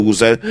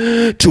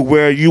to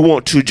where you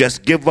want to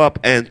just give up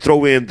and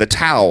throw in the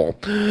towel.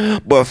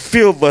 But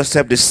few of us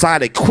have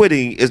decided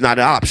quitting is not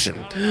an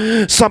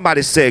option.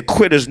 Somebody said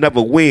quitters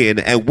never win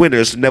and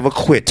winners never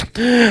quit.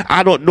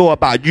 I don't know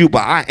about you,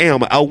 but I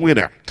am a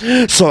winner.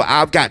 So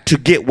I've got to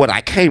get what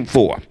I came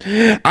for.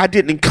 I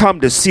didn't come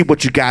to see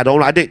what you got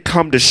on. I didn't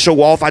come to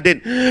show off. I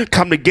didn't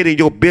come to get in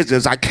your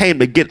business. I came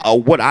to get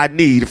what I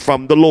need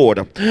from the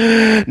Lord.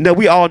 Now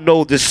we all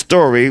know this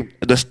story,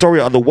 the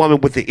story of the woman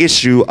with the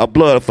issue of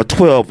blood for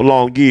 12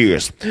 long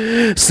years,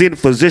 seeing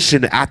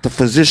physician after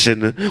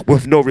physician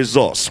with no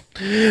results.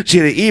 She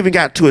had even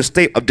got to a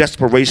state of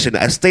desperation,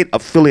 a state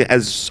of feeling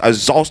as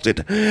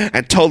exhausted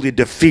and totally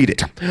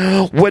defeated.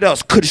 What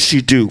else could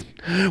she do?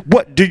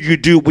 What do you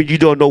do when you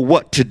don't know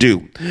what to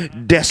do?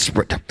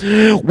 Desperate.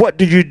 What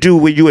do you do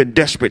when you're in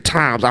desperate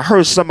times? I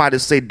heard somebody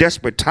say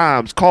desperate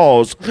times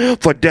calls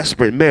for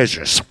desperate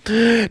measures.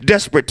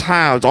 Desperate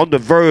times on the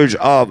verge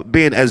of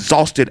being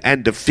exhausted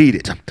and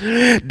defeated.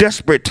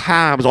 Desperate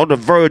times on the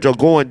verge of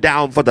going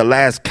down for the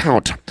last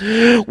count.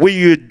 When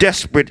you're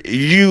desperate,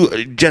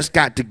 you just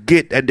got to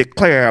get and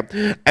declare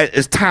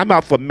it's time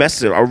out for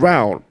messing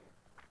around.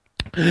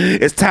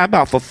 It's time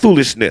out for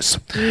foolishness.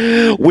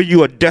 When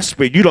you are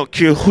desperate, you don't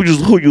care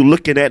who you're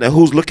looking at and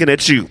who's looking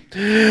at you.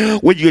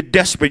 When you're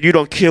desperate, you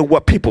don't care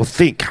what people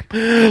think.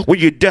 When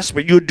you're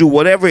desperate, you do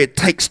whatever it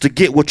takes to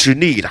get what you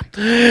need.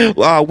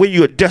 When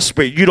you're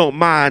desperate, you don't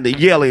mind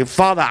yelling,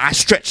 Father, I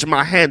stretch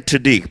my hand to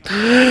thee.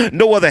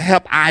 No other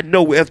help I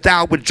know. If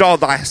thou withdraw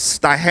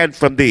thy hand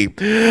from thee,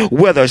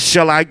 whither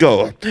shall I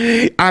go?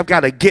 I've got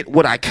to get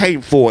what I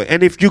came for.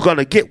 And if you're going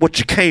to get what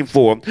you came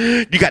for,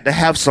 you got to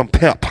have some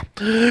pep.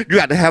 You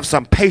got to have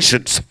some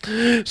patience,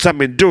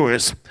 some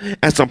endurance,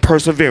 and some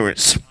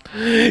perseverance.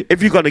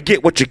 If you're going to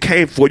get what you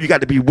came for, you got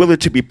to be willing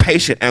to be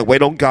patient and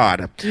wait on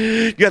God.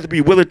 You have to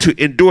be willing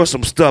to endure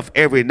some stuff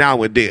every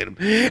now and then.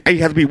 And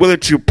you have to be willing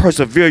to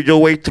persevere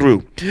your way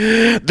through.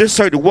 This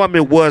certain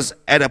woman was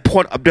at a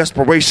point of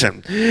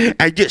desperation,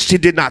 and yet she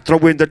did not throw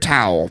in the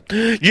towel.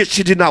 Yet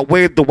she did not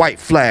wave the white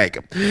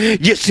flag.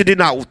 Yet she did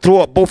not throw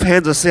up both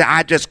hands and say,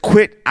 I just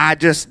quit.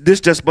 This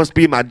just must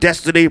be my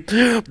destiny.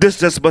 This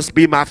just must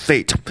be my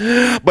fate.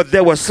 But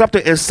there was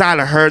something inside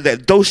of her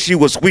that though she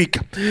was weak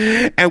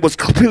and was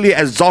completely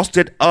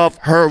exhausted of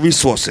her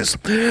resources,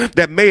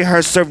 that made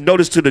her serve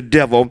notice to the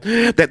devil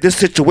that this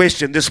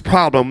situation, this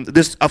problem,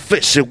 this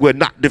affliction would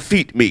not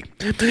defeat me.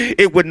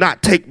 It would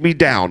not take me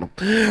down.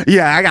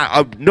 Yeah, I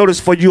got a notice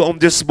for you on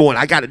this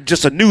morning. I got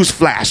just a news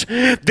flash.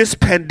 This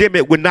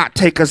pandemic would not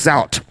take us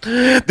out.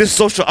 This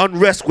social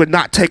unrest would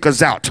not take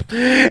us out.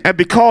 And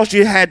because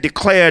she had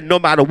declared no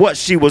matter what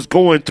she was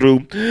going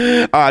through,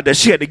 that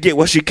she had to get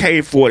what she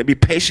came for and be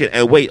patient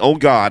and wait on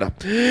God.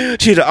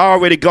 She had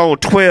already gone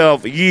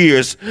 12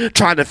 years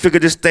trying to figure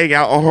this thing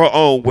out on her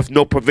own with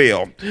no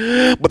prevail.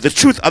 But the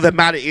truth of the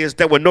matter is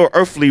there was no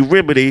earthly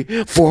remedy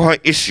for her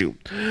issue.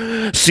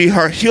 See,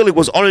 her healing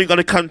was only going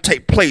to come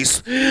take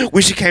place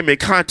when she came in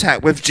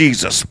contact with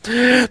Jesus.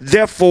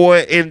 Therefore,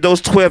 in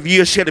those 12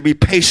 years, she had to be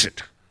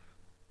patient.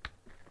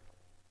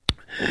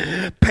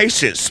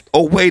 Patience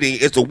or waiting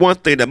is the one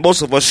thing that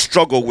most of us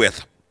struggle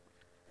with.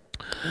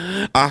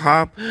 We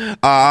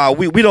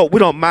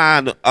don't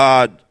mind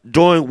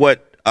doing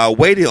what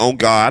waiting on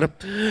God.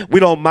 We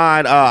don't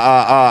mind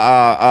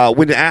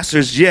when the answer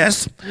is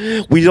yes.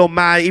 We don't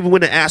mind even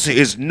when the answer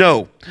is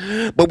no.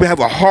 But we have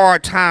a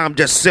hard time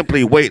just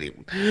simply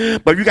waiting.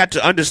 But you got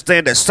to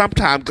understand that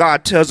sometimes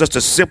God tells us to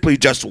simply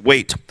just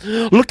wait.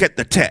 Look at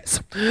the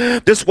text.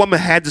 This woman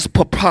had this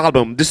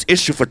problem, this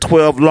issue for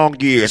 12 long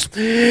years,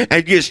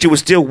 and yet she was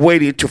still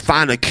waiting to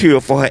find a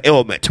cure for her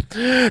ailment,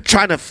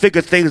 trying to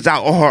figure things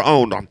out on her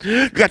own.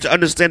 You got to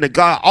understand that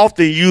God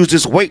often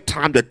uses wait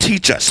time to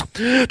teach us,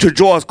 to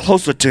draw us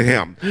closer to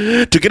Him,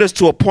 to get us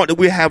to a point that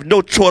we have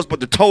no choice but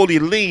to totally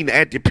lean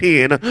and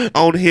depend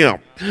on Him.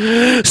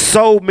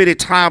 So many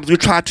times we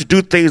try to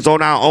do things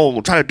on our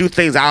own, try to do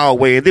things our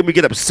way, and then we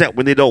get upset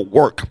when they don't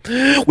work.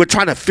 We're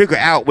trying to figure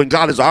out when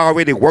God has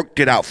already worked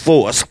it out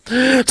for us.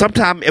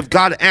 Sometimes if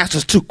God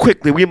answers too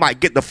quickly, we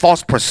might get the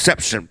false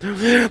perception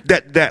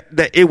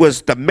that it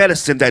was the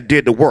medicine that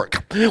did the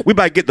work. We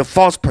might get the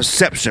false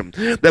perception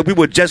that we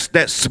were just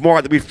that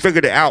smart, that we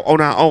figured it out on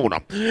our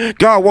own.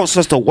 God wants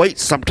us to wait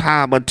some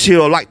time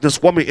until, like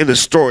this woman in the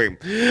story,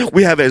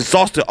 we have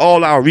exhausted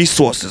all our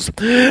resources,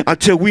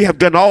 until we have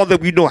done all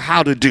that we know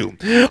how to do,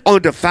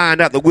 only to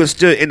find out that we're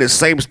still in the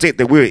same state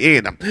that we're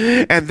in.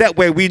 And that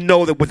way we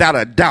know that without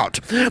a doubt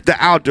that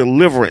our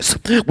deliverance,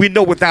 we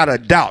know without a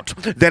doubt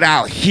that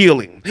our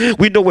healing,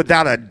 we know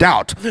without a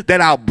doubt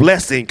that our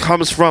blessing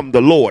comes from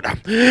the Lord.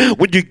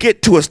 When you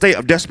get to a state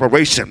of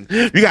desperation,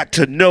 you got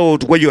to know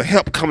where your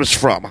help comes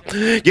from.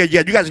 You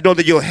got to know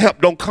that your help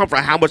don't come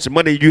from how much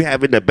money you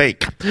have in the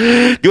bank.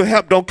 Your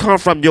help don't come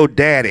from your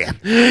daddy.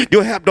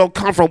 Your help don't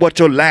come from what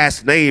your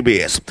last name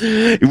is.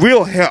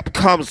 Real help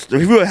comes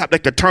real help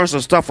that can turn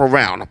some stuff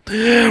around.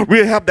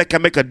 Real help that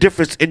can make a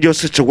difference in your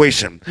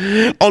situation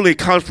only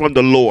comes from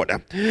the Lord.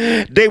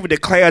 David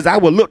declares, I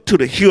will look to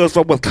the hills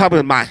from whence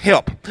cometh my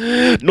help,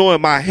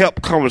 knowing my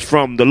help comes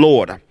from the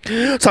Lord.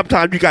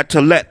 Sometimes you got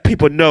to let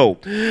people know,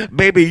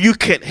 baby, you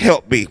can't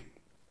help me.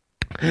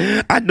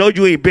 I know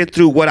you ain't been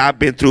through what I've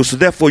been through, so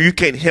therefore you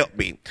can't help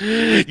me.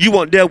 You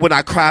weren't there when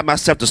I cried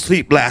myself to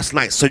sleep last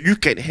night, so you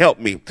can't help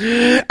me.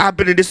 I've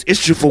been in this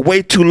issue for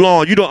way too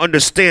long. You don't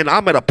understand.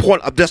 I'm at a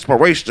point of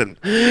desperation.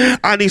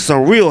 I need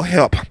some real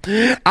help.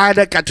 I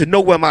got to know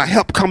where my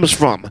help comes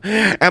from,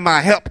 and my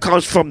help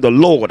comes from the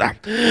Lord.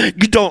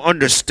 You don't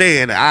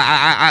understand.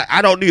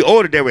 I don't need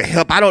ordinary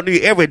help. I don't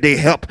need everyday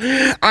help.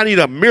 I need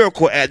a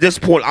miracle at this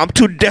point. I'm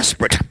too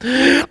desperate.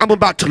 I'm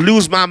about to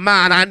lose my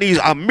mind. I need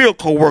a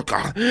miracle worker.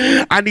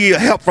 I need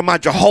help from my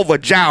Jehovah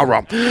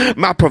Jireh,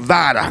 my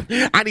provider.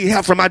 I need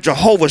help from my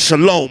Jehovah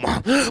Shalom,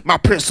 my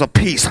Prince of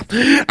Peace.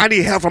 I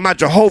need help from my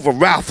Jehovah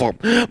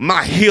Rapha,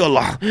 my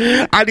healer.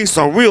 I need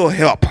some real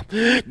help.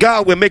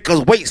 God will make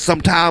us wait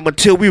sometime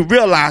until we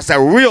realize that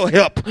real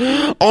help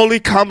only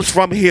comes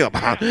from Him.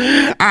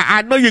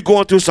 I know you're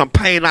going through some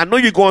pain. I know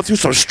you're going through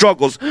some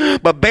struggles,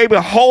 but baby,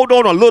 hold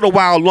on a little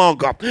while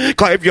longer.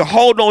 Because if you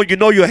hold on, you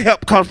know your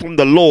help comes from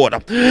the Lord.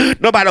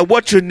 No matter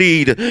what you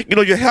need, you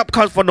know your help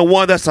comes from the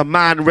one that's the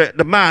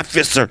mind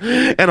fixer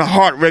and a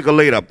heart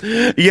regulator.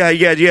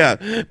 Yeah.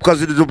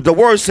 Because the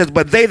word says,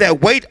 but they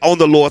that wait on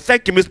the Lord.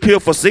 Thank you, Miss Peel,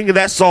 for singing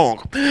that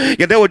song.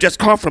 Yeah, they were just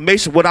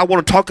confirmation what I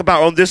want to talk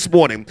about on this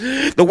morning.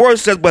 The word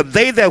says, but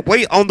they that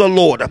wait on the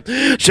Lord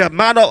shall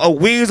mount up on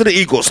wings of the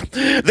eagles.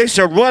 They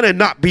shall run and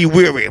not be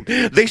weary.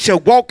 They shall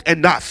walk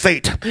and not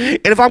faint.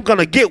 And if I'm going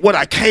to get what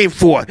I came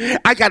for,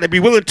 I got to be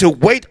willing to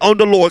wait on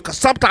the Lord, because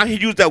sometimes He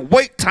used that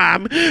wait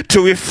time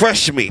to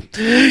refresh me.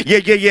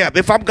 Yeah.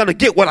 If I'm going to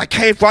get what I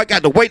came for, I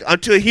got to wait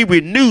until He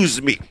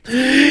renews me.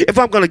 If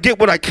I'm going to get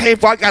what I came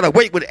for, I got to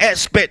wait with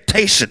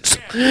expectations.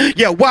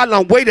 Yeah, while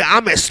I'm waiting,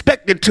 I'm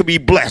expecting to be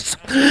blessed.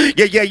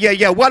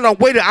 Yeah. While I'm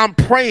waiting, I'm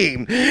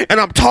praying and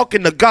I'm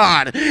talking to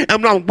God.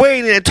 And when I'm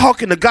waiting and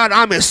talking to God,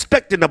 I'm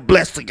expecting a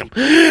blessing.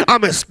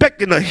 I'm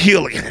expecting a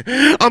healing.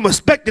 I'm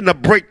expecting a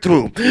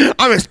breakthrough.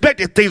 I'm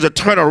expecting things to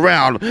turn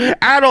around.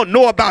 I don't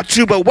know about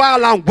you, but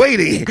while I'm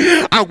waiting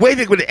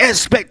with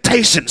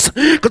expectations,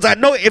 because I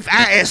know if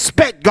I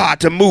expect God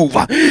to move,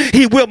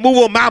 He will move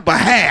on my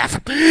behalf.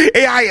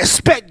 I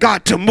expect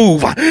God to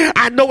move.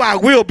 I know I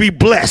will be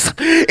blessed.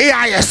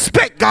 I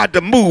expect God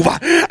to move.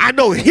 I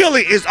know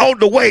healing is on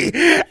the way.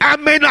 I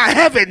may not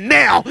have it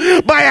now,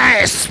 but I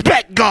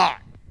expect God.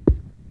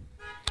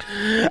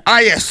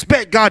 I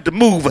expect God to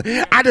move.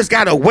 I just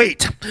gotta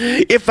wait.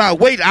 If I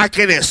wait, I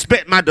can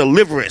expect my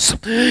deliverance.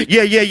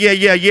 Yeah.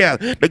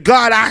 The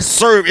God I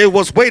serve, it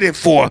was waiting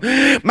for.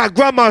 My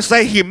grandma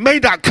say He may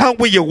not come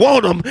when you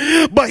want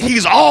Him, but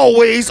He's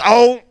always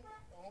on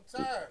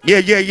time.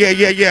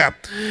 Yeah.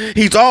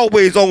 He's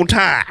always on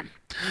time.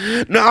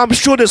 Now, I'm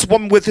sure this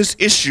woman with this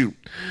issue,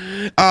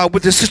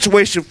 with this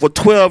situation for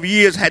 12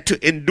 years, had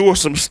to endure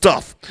some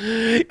stuff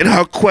in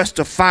her quest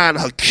to find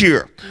her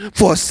cure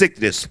for her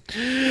sickness.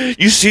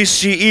 You see,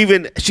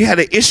 she had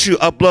an issue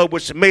of blood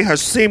which made her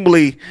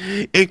seemingly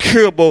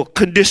incurable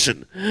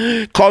condition,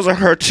 causing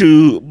her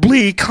to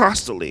bleed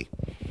constantly,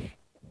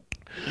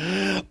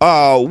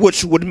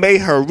 which would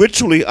make her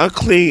ritually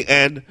unclean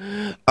and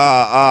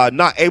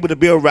not able to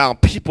be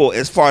around people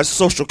as far as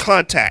social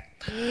contact.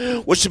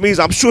 Which means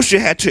I'm sure she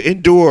had to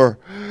endure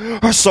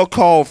her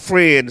so-called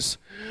friends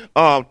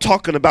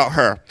talking about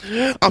her.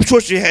 I'm sure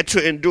she had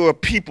to endure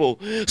people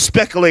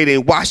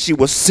speculating why she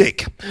was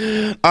sick.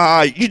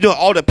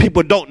 All the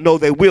people don't know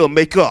they will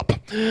make up.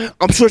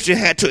 I'm sure she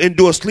had to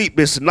endure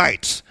sleepless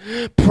nights,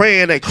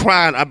 praying and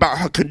crying about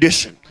her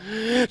condition.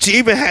 She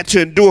even had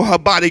to endure her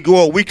body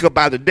growing weaker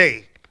by the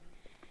day,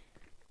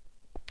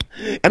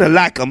 and a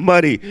lack of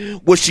money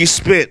which she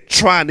spent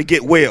trying to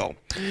get well.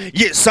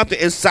 Yet something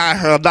inside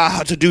her allowed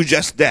her to do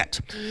just that.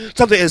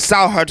 Something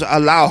inside her to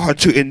allow her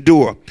to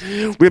endure.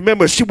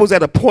 Remember, she was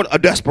at a point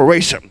of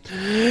desperation,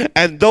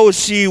 and though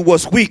she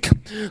was weak,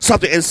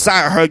 something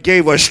inside her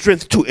gave her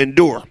strength to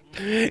endure.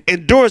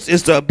 Endurance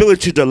is the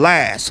ability to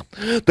last,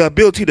 the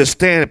ability to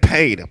stand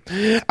pain.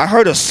 I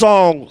heard a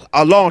song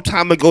a long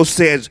time ago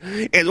says,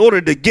 in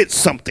order to get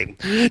something,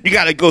 you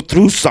got to go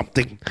through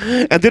something.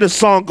 And then the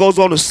song goes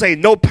on to say,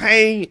 no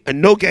pain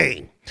and no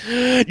gain.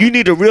 You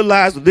need to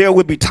realize that there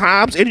will be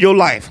times in your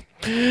life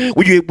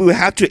when you will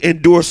have to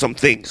endure some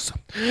things.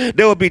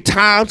 There will be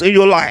times in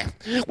your life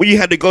when you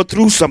have to go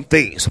through some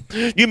things.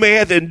 You may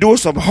have to endure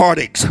some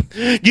heartaches.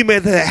 You may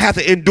have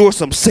to endure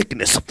some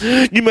sickness.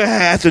 You may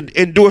have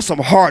to endure some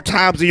hard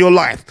times in your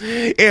life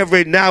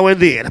every now and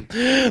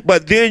then.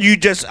 But then you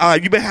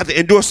may have to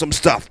endure some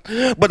stuff.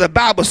 But the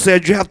Bible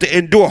says you have to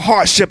endure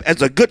hardship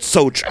as a good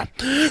soldier.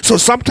 So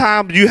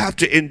sometimes you have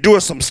to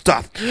endure some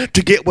stuff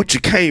to get what you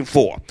came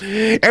for.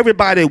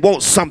 Everybody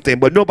wants something,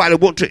 but nobody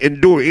wants to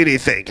endure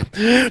anything.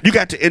 You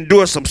got to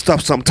endure some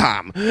stuff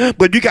sometime,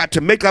 but you got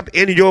to make up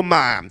in your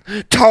mind.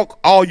 Talk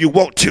all you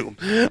want to.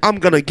 I'm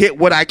going to get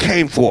what I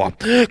came for.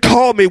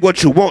 Call me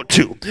what you want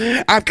to.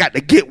 I've got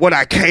to get what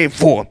I came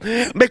for.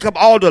 Make up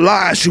all the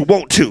lies you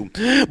want to,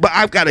 but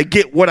I've got to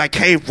get what I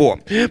came for.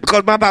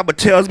 Because my Bible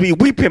tells me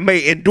weeping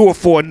may endure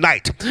for a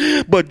night,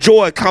 but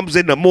joy comes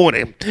in the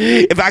morning.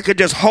 If I could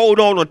just hold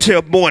on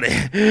until morning,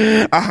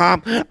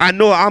 I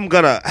know I'm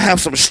going to have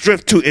some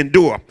strength to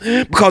endure,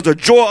 because the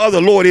joy of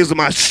the Lord is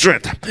my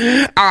strength.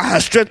 I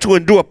have strength to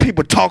endure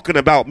people talking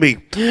about me.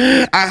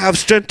 I have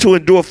strength to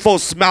endure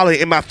folks smiling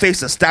in my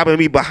face and stabbing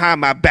me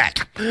behind my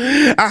back.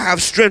 I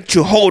have strength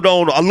to hold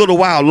on a little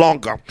while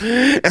longer.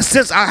 And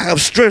since I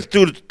have strength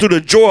through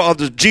the joy of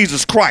the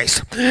Jesus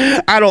Christ,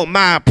 I don't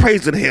mind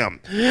praising him.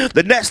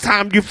 The next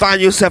time you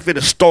find yourself in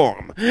a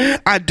storm,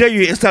 I dare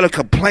you, instead of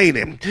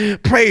complaining,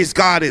 praise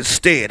God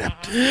instead.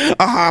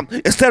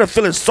 Instead of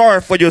feeling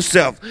sorry for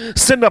yourself,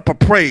 send up a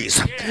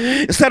praise.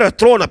 Instead of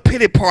throwing a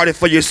pity party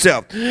for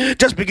yourself,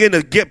 just begin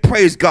to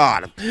praise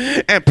God.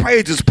 And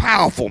praise is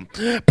powerful.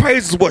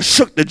 Praise is what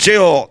shook the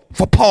jail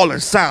for Paul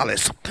and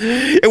Silas.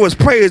 It was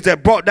praise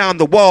that brought down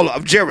the wall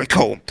of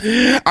Jericho.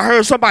 I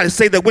heard somebody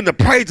say that when the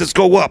praises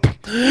go up,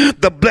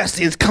 the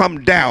blessings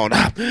come down.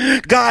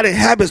 God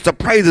inhabits the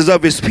praises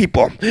of his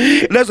people.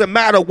 It doesn't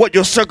matter what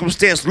your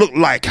circumstance look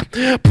like.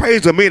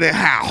 Praise him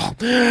anyhow.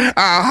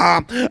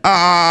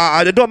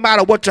 It don't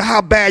matter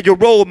how bad your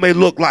road may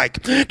look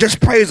like.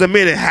 Just praise him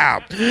anyhow.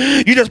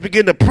 You just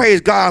begin to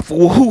praise God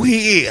for who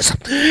he is.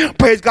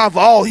 Praise God for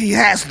all he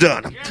has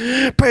done.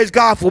 Praise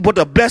God for what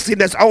the blessing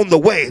that's on the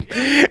way.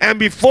 And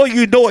before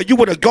you know it, you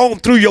would have gone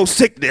through your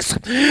sickness.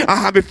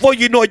 Before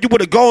you know it, you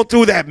would have gone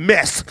through that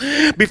mess.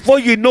 Before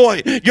you know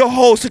it, your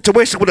whole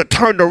situation would have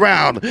turned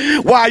around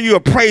while you were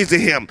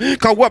praising him.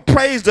 Because what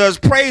praise does,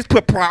 praise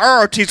put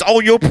priorities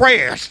on your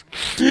prayers.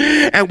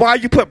 And while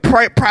you put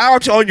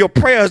priority on your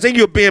prayers, then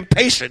you're being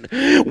patient,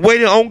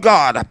 waiting on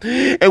God.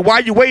 And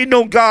while you're waiting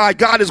on God,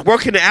 God is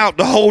working it out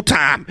the whole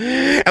time.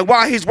 And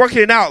while he's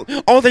working it out,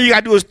 only thing you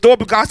got to do is throw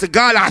up God, say,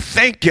 God, I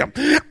thank you.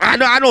 I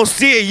know I don't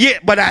see it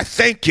yet, but I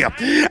thank you.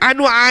 I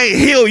know I ain't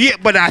healed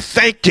yet, but I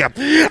thank you.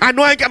 I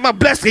know I ain't got my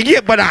blessing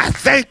yet, but I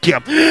thank you.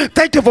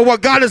 Thank you for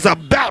what God is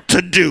about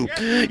to do.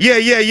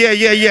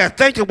 Yeah.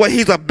 Thank you for what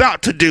he's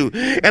about to do.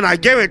 And I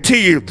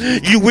guarantee you,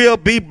 you will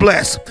be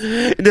blessed.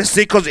 And this,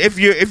 because if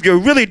you're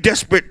really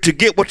desperate to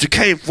get what you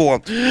came for,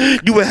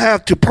 you will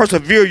have to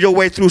persevere your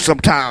way through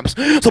sometimes.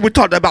 So we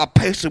talked about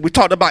patience, we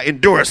talked about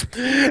endurance,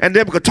 and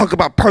then we're going to talk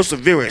about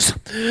perseverance.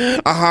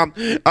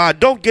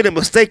 Don't get it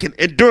mistaken.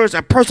 Endurance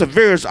and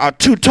perseverance are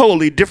two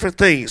totally different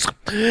things.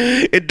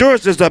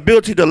 Endurance is the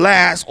ability to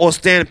last or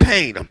stand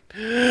pain.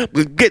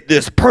 But get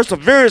this,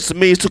 perseverance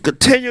means to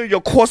continue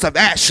your course of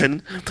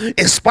action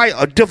in spite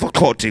of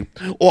difficulty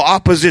or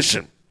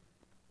opposition.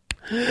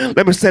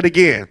 Let me say it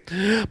again.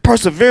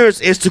 Perseverance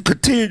is to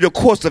continue your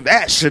course of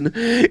action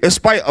in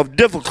spite of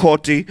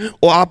difficulty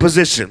or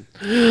opposition.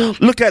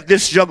 Look at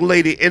this young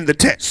lady in the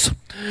text,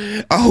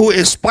 who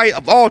in spite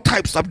of all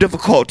types of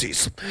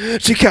difficulties,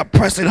 she kept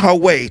pressing her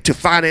way to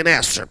find an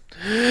answer.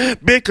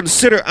 Being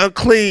considered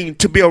unclean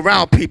to be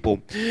around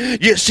people,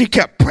 yet she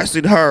kept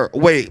pressing her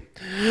way.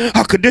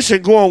 Her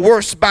condition growing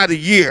worse by the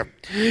year,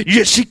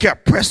 yet she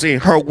kept pressing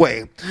her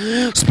way.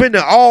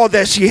 Spending all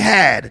that she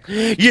had,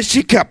 yet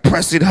she kept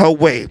pressing her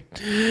way.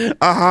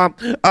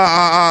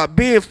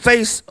 Being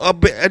faced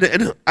in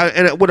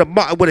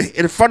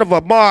front of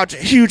a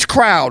huge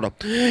crowd,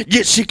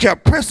 yet she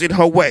kept pressing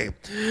her way.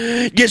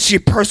 Yet she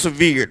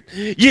persevered.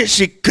 Yet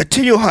she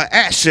continued her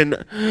action,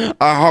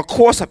 her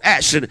course of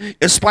action,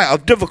 in spite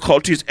of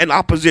difficulties and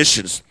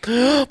oppositions.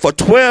 For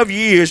 12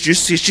 years, you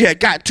see, she had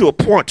got to a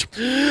point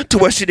to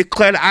where she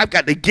declared, I've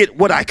got to get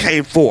what I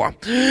came for.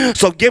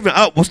 So giving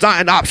up was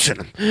not an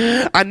option.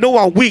 I know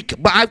I'm weak,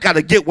 but I've got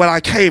to get what I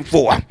came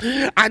for.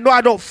 I know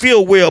I don't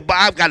feel well, but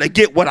I've got to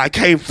get what I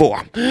came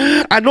for.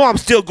 I know I'm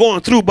still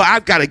going through, but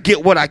I've got to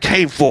get what I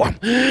came for.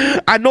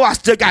 I know I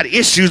still got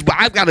issues, but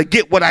I've got to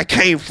get what I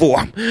came for.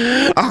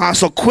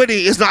 So quitting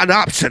is not an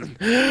option.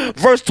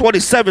 Verse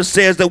 27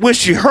 says that when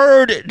she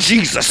heard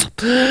Jesus,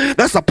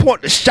 that's a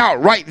point to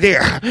shout right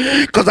there.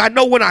 Because I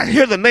know when I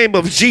hear the name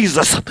of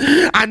Jesus,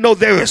 I know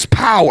there is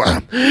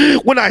power.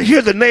 When I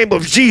hear the name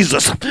of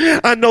Jesus,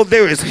 I know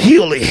there is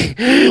healing.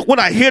 When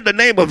I hear the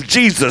name of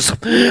Jesus,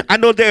 I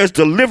know there is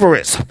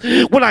deliverance.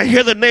 When I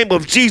hear the name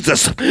of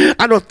Jesus,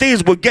 I know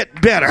things will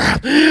get better.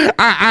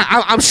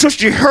 I'm sure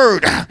she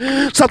heard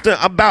something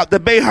about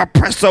that made her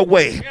press her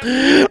way.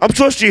 I'm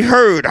sure she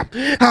heard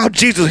how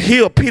Jesus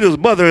healed Peter's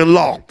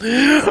mother-in-law.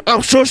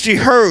 I'm sure she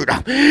heard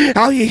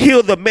how he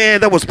healed the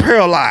man that was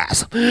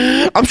paralyzed.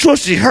 I'm sure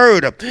she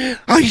heard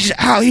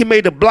how he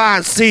made the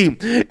blind see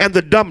and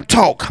the dumb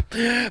talk.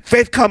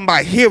 Faith comes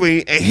by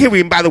hearing, and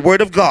hearing by the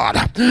word of God.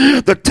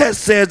 The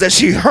text says that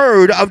she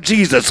heard of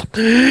Jesus.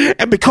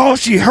 And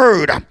because she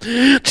heard,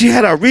 she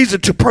had a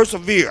reason to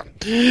persevere.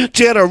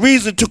 She had a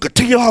reason to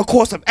continue her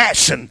course of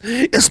action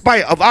in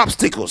spite of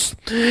obstacles.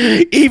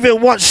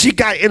 Even once she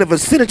got in the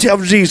vicinity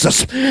of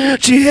Jesus,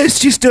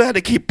 she still had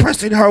to keep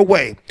pressing her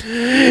way.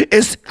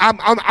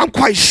 I'm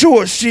quite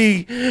sure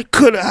she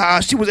could.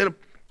 She was in a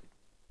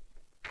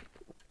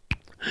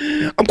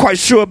I'm quite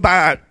sure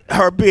by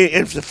her being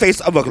in the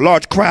face of a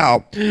large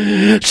crowd,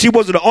 she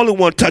wasn't the only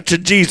one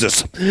touching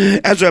Jesus.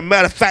 As a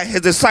matter of fact,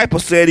 his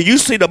disciples said, you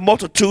see the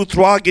multitude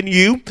thronging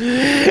you,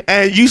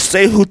 and you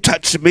say, who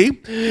touched me?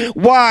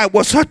 Why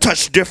was her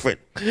touch different?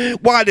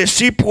 Why did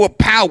she pour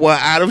power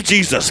out of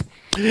Jesus?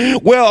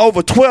 Well,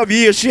 over 12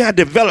 years, she had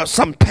developed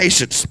some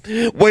patience,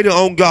 waiting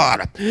on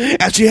God,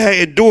 as she had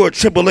endured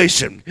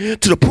tribulation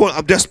to the point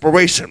of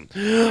desperation.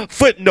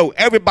 Footnote,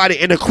 everybody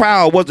in the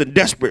crowd wasn't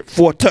desperate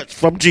for a touch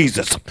from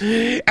Jesus.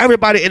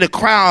 Everybody in the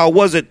crowd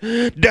wasn't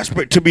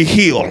desperate to be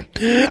healed.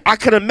 I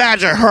can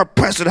imagine her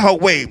pressing her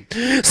way,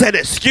 saying,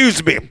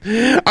 excuse me,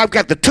 I've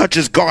got to touch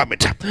his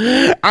garment.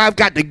 I've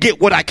got to get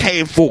what I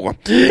came for.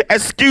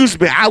 Excuse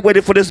me, I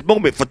waited for this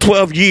moment for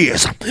 12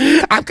 years.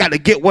 I've got to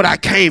get what I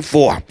came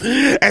for.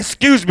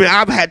 Excuse me,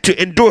 I've had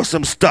to endure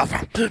some stuff.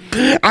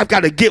 I've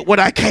got to get what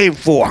I came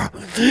for.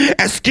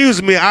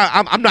 Excuse me,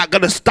 I'm not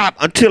going to stop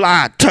until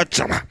I touch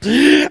him.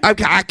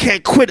 I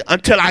can't quit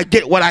until I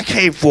get what I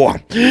came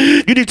for.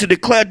 You need to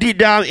declare deep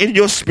down in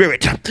your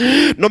spirit,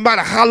 no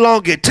matter how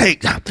long it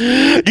takes,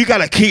 you got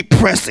to keep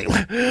pressing.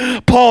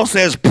 Paul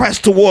says, press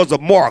towards the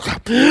mark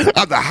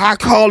of the high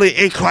calling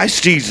in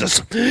Christ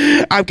Jesus.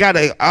 I've got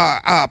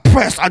to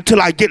press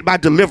until I get my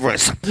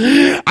deliverance.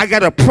 I got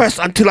to press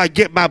until I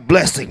get my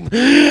blessing.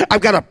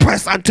 I've got to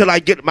press until I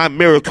get my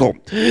miracle.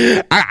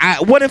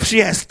 What if she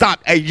had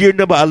stopped at year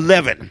number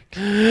 11?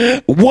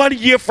 1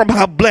 year from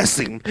her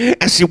blessing,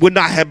 and she would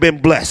not have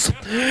been blessed.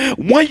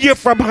 1 year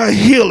from her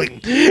healing,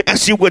 and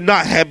she would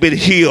not have been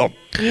healed.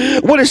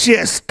 What if she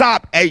had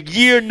stopped at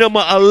year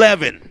number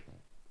 11?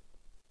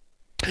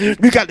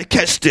 You got to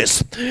catch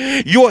this.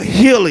 Your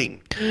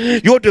healing,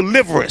 your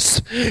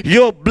deliverance,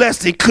 your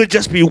blessing could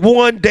just be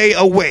 1 day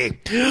away.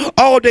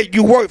 All that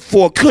you worked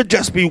for could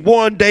just be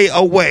 1 day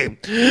away.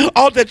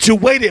 All that you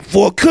waited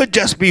for could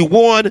just be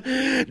 1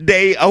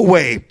 day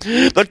away.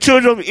 The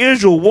children of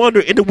Israel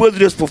wandered in the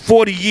wilderness for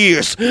 40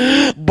 years,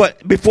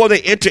 but before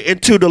they entered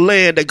into the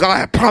land that God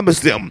had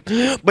promised them.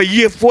 But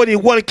year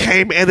 41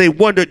 came and they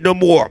wandered no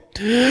more.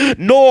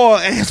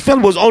 Noah and his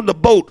family was on the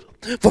boat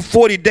for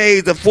 40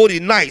 days and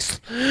 40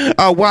 nights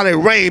while it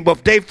rained,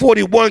 but day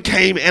 41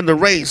 came and the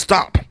rain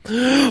stopped.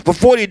 For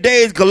 40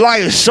 days,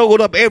 Goliath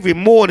showed up every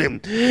morning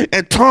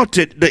and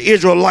taunted the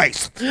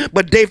Israelites.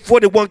 But day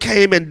 41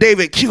 came and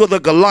David killed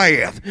the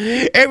Goliath.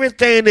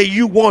 Everything that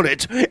you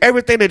wanted,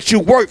 everything that you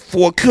worked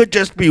for could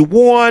just be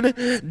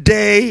 1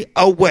 day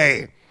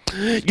away.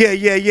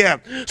 Yeah.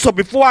 So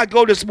before I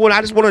go this morning,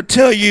 I just want to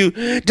tell you,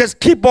 just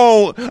keep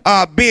on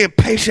being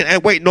patient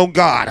and waiting on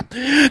God.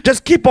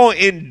 Just keep on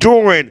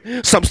enduring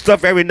some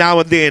stuff every now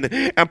and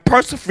then and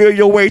persevere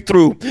your way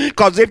through.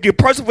 Because if you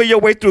persevere your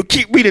way through,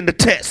 keep reading the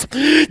text,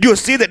 you'll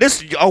see that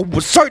this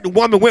certain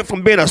woman went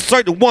from being a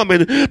certain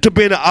woman to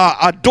being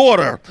a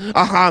daughter.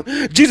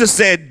 Jesus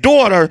said,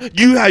 daughter,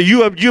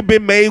 you've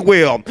been made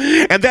well.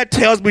 And that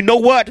tells me, know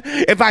what?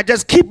 If I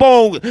just keep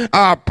on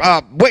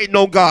waiting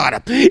on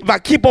God, if I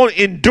keep on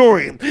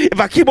enduring, if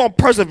I keep on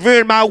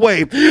persevering my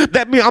way,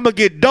 that means I'm gonna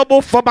get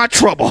double for my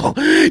trouble.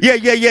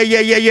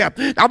 Yeah.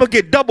 I'm gonna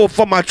get double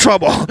for my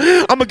trouble.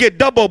 I'm gonna get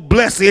double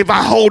blessing if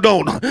I hold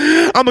on.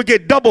 I'm gonna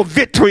get double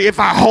victory if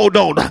I hold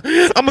on.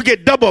 I'm gonna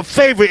get double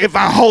favor if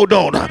I hold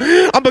on.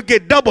 I'm gonna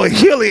get double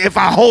healing if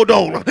I hold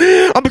on.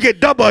 I'm gonna get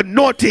double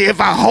anointing if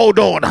I hold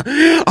on.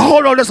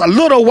 Hold on just a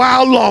little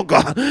while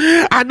longer.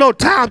 I know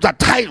times are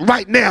tight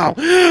right now,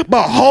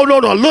 but hold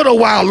on a little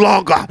while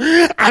longer.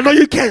 I know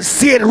you can't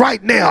see it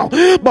right now,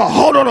 but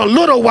hold on a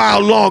little while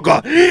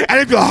longer. And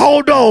if you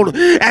hold on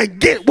and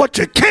get what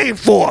you came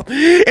for,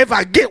 if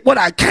I get what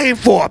I came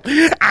for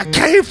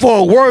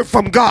a word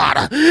from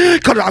God.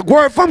 Because a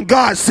word from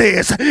God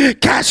says,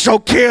 cast your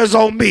cares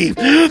on me,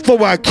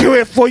 for I care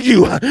it for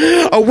you.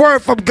 A word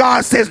from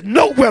God says,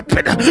 no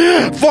weapon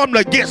formed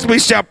against me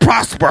shall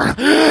prosper.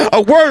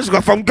 A word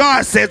from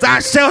God says, I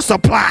shall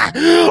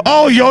supply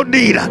all your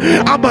need.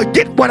 I'm going to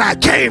get what I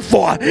came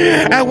for.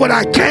 And what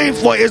I came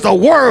for is a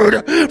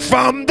word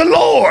from the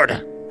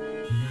Lord.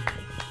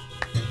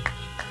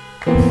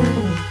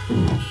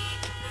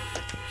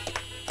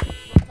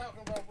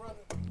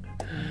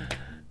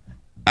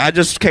 I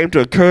just came to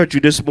encourage you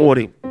this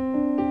morning.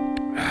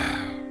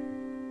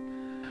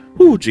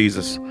 Ooh,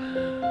 Jesus.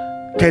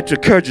 Came to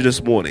encourage you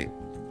this morning.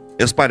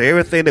 In spite of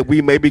everything that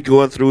we may be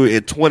going through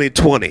in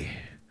 2020,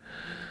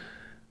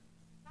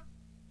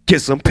 get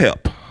some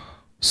pep,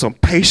 some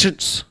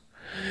patience,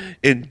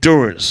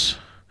 endurance,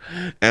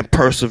 and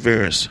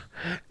perseverance,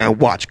 and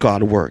watch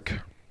God work.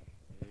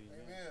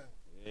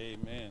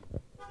 Amen.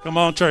 Come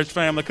on, church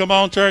family. Come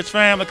on, church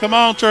family. Come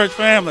on, church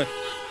family.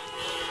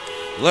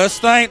 Let's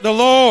thank the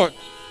Lord.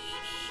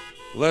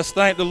 Let's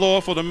thank the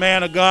Lord for the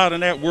man of God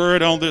and that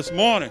word on this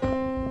morning.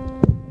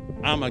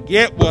 I'm going to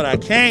get what I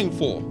came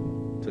for.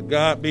 To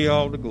God be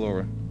all the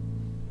glory.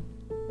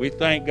 We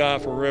thank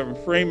God for Reverend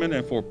Freeman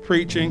and for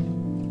preaching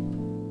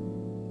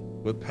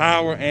with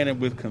power and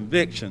with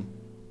conviction.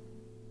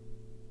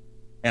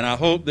 And I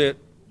hope that,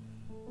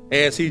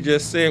 as he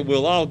just said,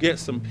 we'll all get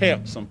some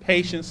pep, some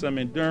patience, some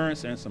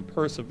endurance, and some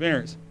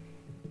perseverance,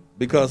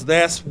 because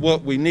that's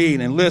what we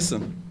need. And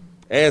listen,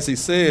 as he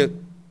said,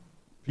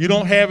 if you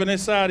don't have it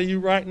inside of you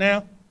right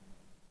now,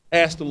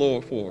 ask the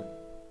Lord for it.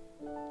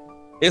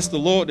 It's the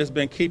Lord that's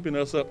been keeping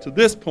us up to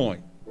this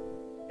point,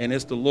 and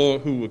it's the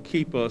Lord who will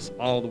keep us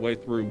all the way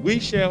through. We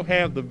shall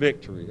have the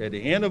victory. At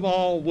the end of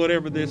all,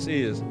 whatever this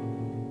is,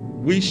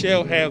 we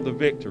shall have the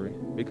victory,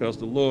 because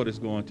the Lord is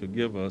going to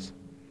give us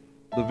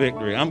the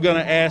victory. I'm going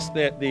to ask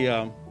that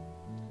the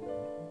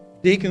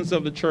deacons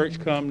of the church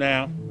come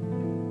now.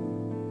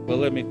 Well,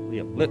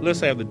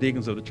 let's have the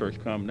deacons of the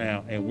church come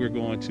now, and we're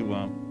going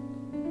to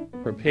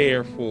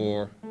prepare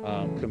for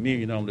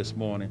communion on this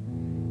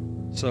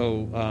morning.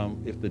 So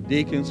if the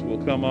deacons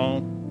will come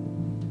on,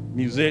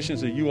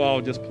 musicians, and you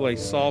all just play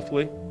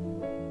softly,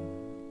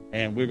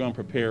 and we're going to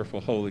prepare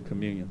for Holy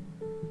Communion.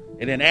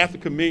 And then after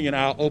communion,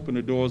 I'll open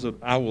the doors.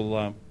 I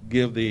will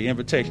give the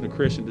invitation to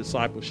Christian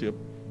discipleship,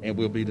 and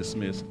we'll be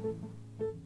dismissed.